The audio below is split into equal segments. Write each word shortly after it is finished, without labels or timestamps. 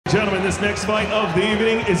Gentlemen, this next fight of the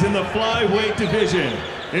evening is in the flyweight division.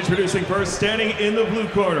 Introducing first, standing in the blue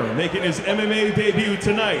corner, making his MMA debut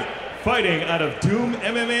tonight, fighting out of Doom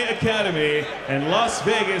MMA Academy and Las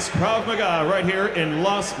Vegas Krav Maga right here in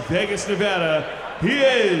Las Vegas, Nevada. He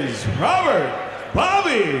is Robert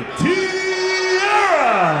Bobby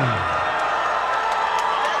Tierra.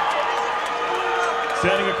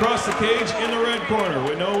 Standing across the cage in the red corner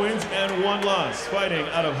with no wins and 1 loss, fighting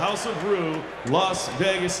out of House of Rue, Las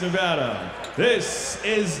Vegas, Nevada. This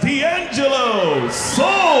is DeAngelo,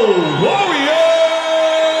 Soul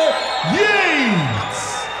Warrior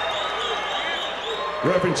Yates.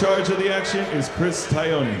 Ref in charge of the action is Chris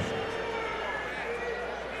Taioni. Hey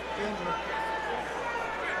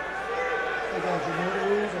guys, you know the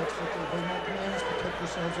rules. I expect you to obey my commands, protect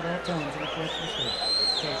yourselves at all times, and correct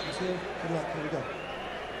mistakes. Guys, here, good luck. Here we go.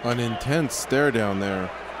 An intense stare down there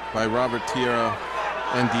by Robert Tierra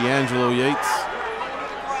and DeAngelo Yates.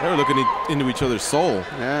 They were looking into each other's soul.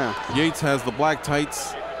 Yeah. Yates has the black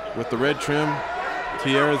tights with the red trim.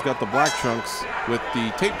 Tierra's got the black trunks with the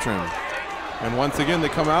tape trim. And once again, they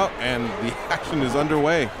come out and the action is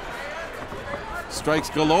underway. Strikes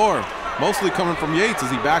galore, mostly coming from Yates as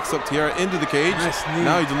he backs up Tierra into the cage. Nice knee.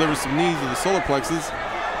 Now he delivers some knees to the solar plexus.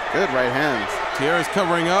 Good right hands. Tierra's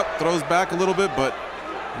covering up, throws back a little bit, but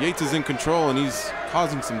Yates is in control and he's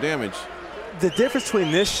causing some damage. The difference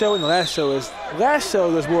between this show and the last show is, last show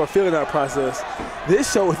there's more feeling out process. This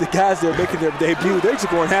show with the guys that are making their debut, they're just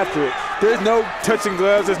going after it. There's no touching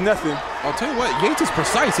gloves, there's nothing. I'll tell you what, Yates is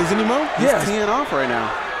precise, isn't he, Mo? Yeah. He's teeing off right now.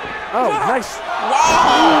 Oh, nice.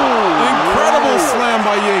 Wow! Incredible slam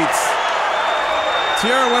by Yates.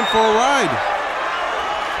 Tierra went for a ride.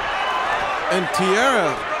 And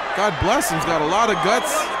Tierra, God bless him, he's got a lot of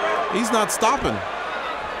guts. He's not stopping.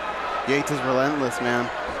 Yates is relentless, man.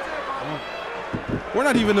 We're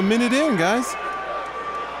not even a minute in, guys.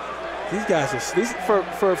 These guys are,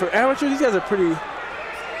 for amateurs, these guys are pretty,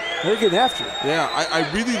 they're getting after it. Yeah, I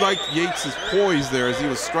really liked Yates' poise there as he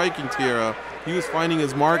was striking Tierra. He was finding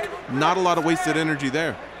his mark, not a lot of wasted energy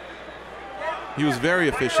there. He was very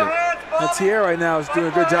efficient. Now Tierra right now is doing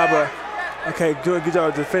a good job of, doing a good job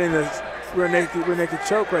of defending this rear naked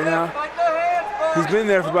choke right now. He's been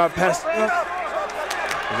there for about past.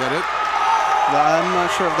 Is that it? I'm not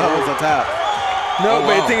sure if that was a tap. No, Oh,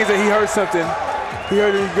 but wow. the thing is that he heard something. He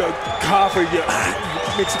heard him go cough or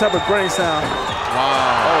make some type of grunting sound.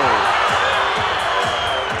 Wow.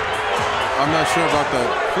 I'm not sure about the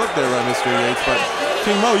flip there by Mr. Yates, but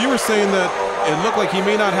King Mo, you were saying that it looked like he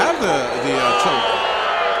may not have the choke.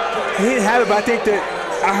 He didn't have it, but I think that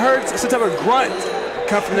I heard some type of grunt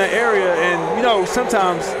come from that area, and you know,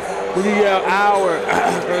 sometimes when you yell ow or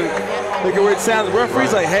like a weird sound, the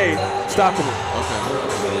referee's like, hey, stopping it. Okay.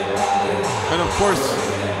 And of course,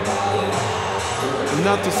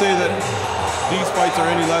 not to say that these fights are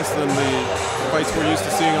any less than the fights we're used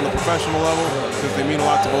to seeing on the professional level, because they mean a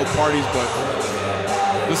lot to both parties, but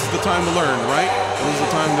this is the time to learn, right? This is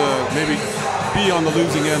the time to maybe be on the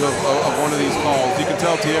losing end of one of these calls. You can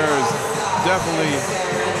tell Tierra is definitely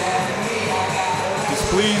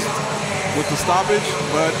displeased with the stoppage,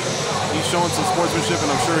 but he's showing some sportsmanship,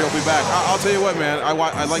 and I'm sure he'll be back. I'll tell you what, man, I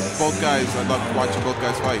like both guys. I love watching both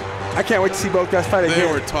guys fight. I can't wait to see both guys fight again. They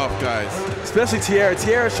were tough guys. Especially Tierra.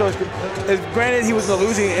 Tierra shows, granted he was on the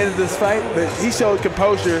losing end of this fight, but he showed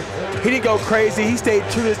composure. He didn't go crazy. He stayed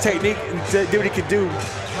true to his technique and did what he could do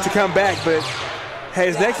to come back. But hey,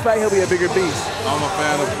 his next fight, he'll be a bigger beast. I'm a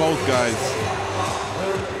fan of both guys.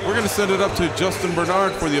 We're going to send it up to Justin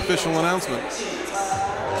Bernard for the official announcement.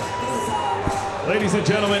 Ladies and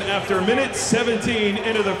gentlemen, after minute 17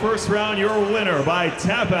 into the first round, your winner by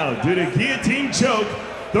tap out due to guillotine choke,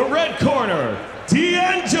 the red corner,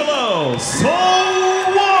 DeAngelo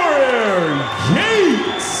Soul Warrior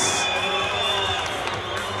Yates.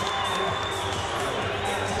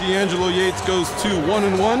 DeAngelo Yates goes to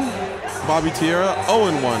 1-1. Bobby Tierra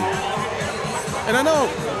 0-1. And I know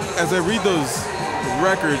as I read those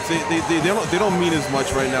records, they don't mean as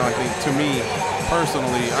much right now, I think, to me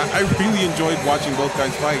personally. I really enjoyed watching both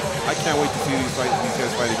guys fight. I can't wait to see these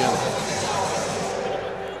guys fight again.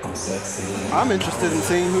 I'm interested in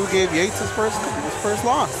seeing who gave Yates his first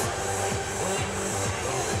loss.